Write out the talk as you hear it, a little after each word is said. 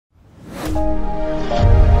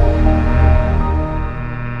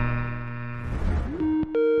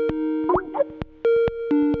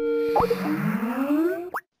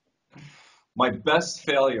best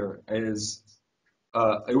failure is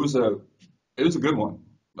it was a good one.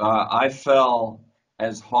 I fell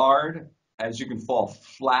as hard as you can fall,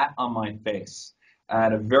 flat on my face.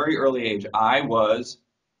 At a very early age, I was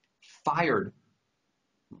fired.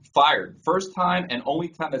 Fired. First time and only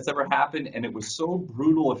time that's ever happened, and it was so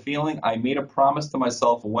brutal a feeling. I made a promise to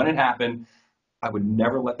myself when it happened, I would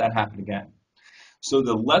never let that happen again. So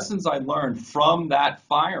the lessons I learned from that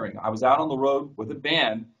firing, I was out on the road with a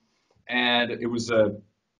band, and it was a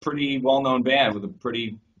pretty well-known band with a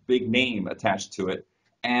pretty big name attached to it.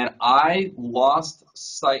 And I lost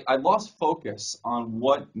sight, I lost focus on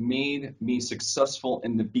what made me successful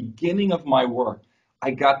in the beginning of my work.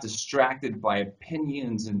 I got distracted by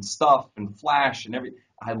opinions and stuff and flash and everything.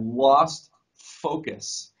 I lost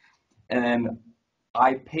focus, and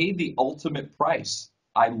I paid the ultimate price.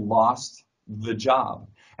 I lost the job.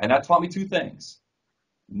 And that taught me two things: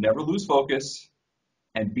 never lose focus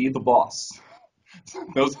and be the boss.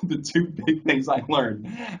 Those are the two big things I learned,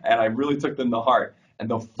 and I really took them to heart. And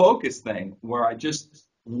the focus thing, where I just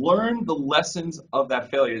learned the lessons of that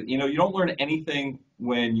failure. You know, you don't learn anything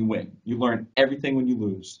when you win. You learn everything when you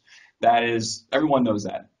lose. That is, everyone knows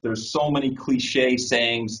that. There's so many cliche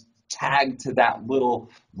sayings tagged to that little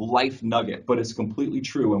life nugget, but it's completely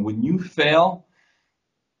true. And when you fail,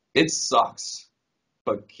 it sucks,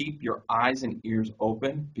 but keep your eyes and ears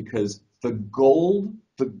open, because the gold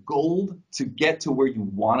to get to where you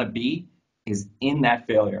want to be is in that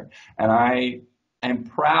failure. And I am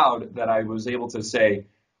proud that I was able to say,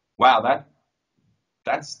 wow,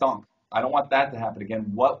 that stunk. I don't want that to happen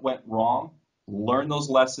again. What went wrong? Learn those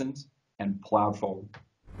lessons and plow forward.